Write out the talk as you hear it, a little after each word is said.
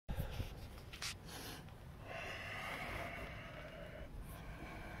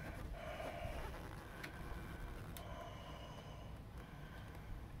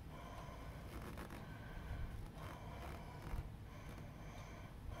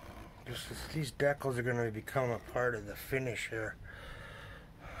These decals are going to become a part of the finish here.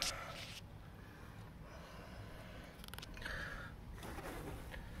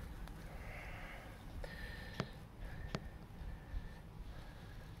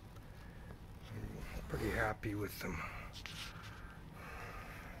 I'm pretty happy with them.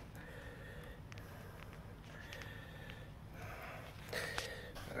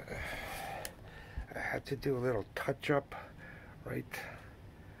 I had to do a little touch up right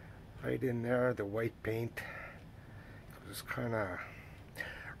in there, the white paint. It was kind of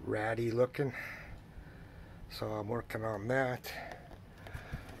ratty looking, so I'm working on that.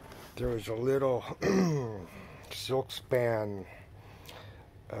 There was a little silk span,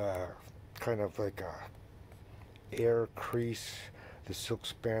 kind of like a air crease. The silk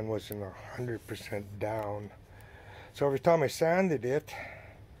span wasn't 100% down, so every time I sanded it,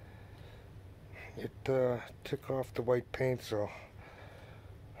 it took off the white paint, so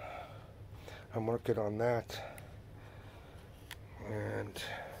I'm working on that. And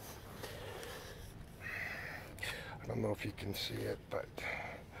I don't know if you can see it, but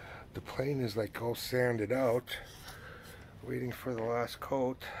the plane is like all sanded out, waiting for the last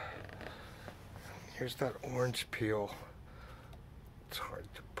coat. Here's that orange peel. It's hard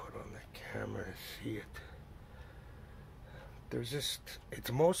to put on the camera to see it. There's just,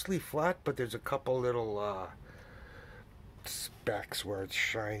 it's mostly flat, but there's a couple little specks where it's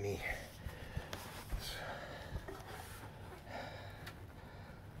shiny.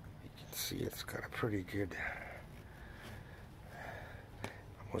 You can see it's got a pretty good,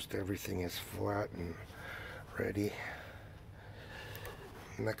 almost everything is flat and ready.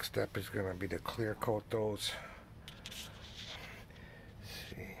 Next step is going to be to clear coat those.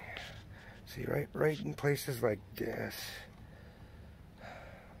 See, right in places like this.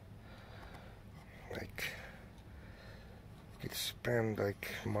 Like, you could spend like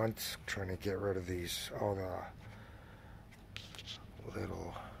months trying to get rid of these, all the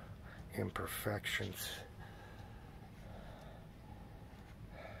little imperfections.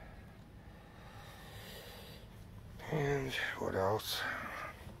 And what else?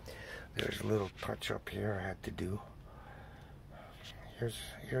 There's a little touch up here I had to do.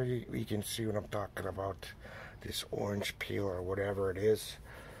 Here you can see what I'm talking about. This orange peel or whatever it is.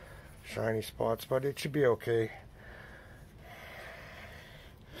 Shiny spots, but it should be okay.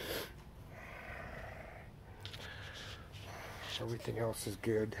 Everything else is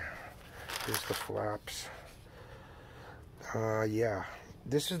good. Here's the flaps. Yeah,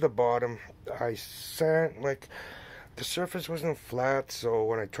 this is the bottom. I sand, like, the surface wasn't flat, so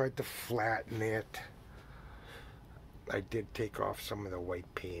when I tried to flatten it, I did take off some of the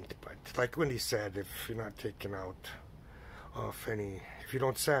white paint. But like Wendy said, if you're not taking off any, if you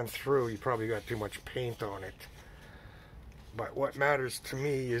don't sand through, you probably got too much paint on it. But what matters to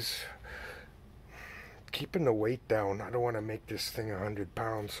me is keeping the weight down. I don't want to make this thing 100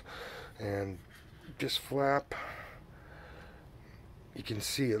 pounds. And this flap, you can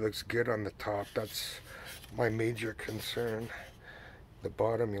see it looks good on the top. That's my major concern. The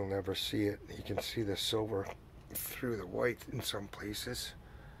bottom, you'll never see it. You can see the silver through the white in some places.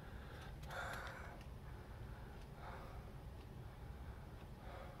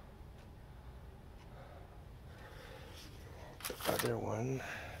 The other one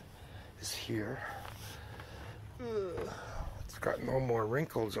is here. It's got no more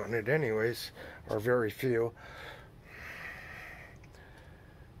wrinkles on it anyways, or very few.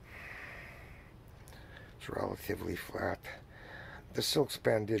 It's relatively flat. The silk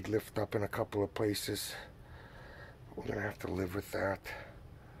span did lift up in a couple of places. We're gonna have to live with that.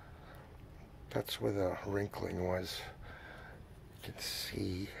 That's where the wrinkling was. You can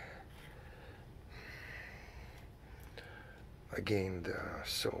see again the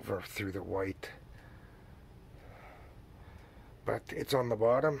silver through the white, but it's on the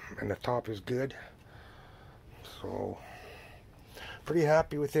bottom and the top is good, so pretty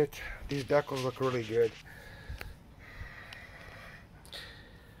happy with it. These decals look really good.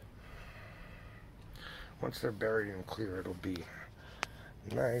 Once they're buried and clear, it'll be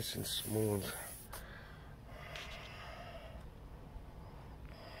nice and smooth.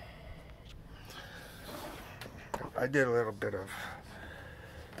 I did a little bit of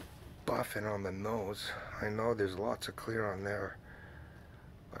buffing on the nose. I know there's lots of clear on there,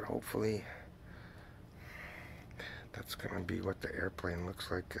 but hopefully that's gonna be what the airplane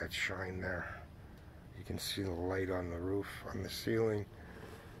looks like, that shine there. You can see the light on the roof, on the ceiling.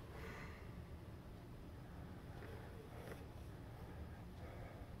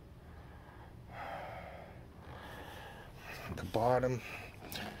 The bottom,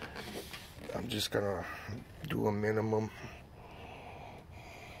 I'm just gonna do a minimum.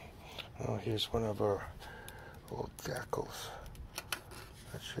 Oh, here's one of our old decals.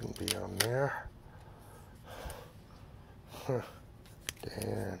 That shouldn't be on there. Huh.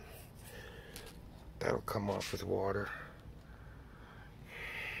 Damn. That'll come off with water.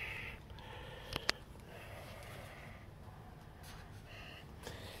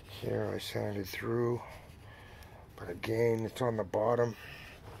 Here I sanded through, but again, it's on the bottom.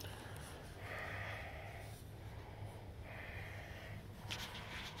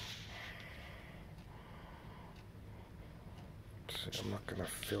 So I'm not going to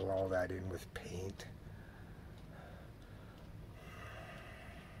fill all that in with paint.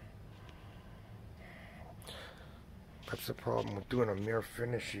 That's the problem with doing a mirror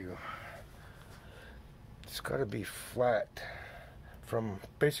finish. It's got to be flat. From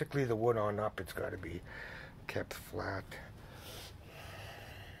basically the wood on up, it's got to be kept flat.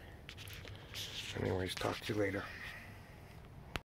 Anyways, talk to you later.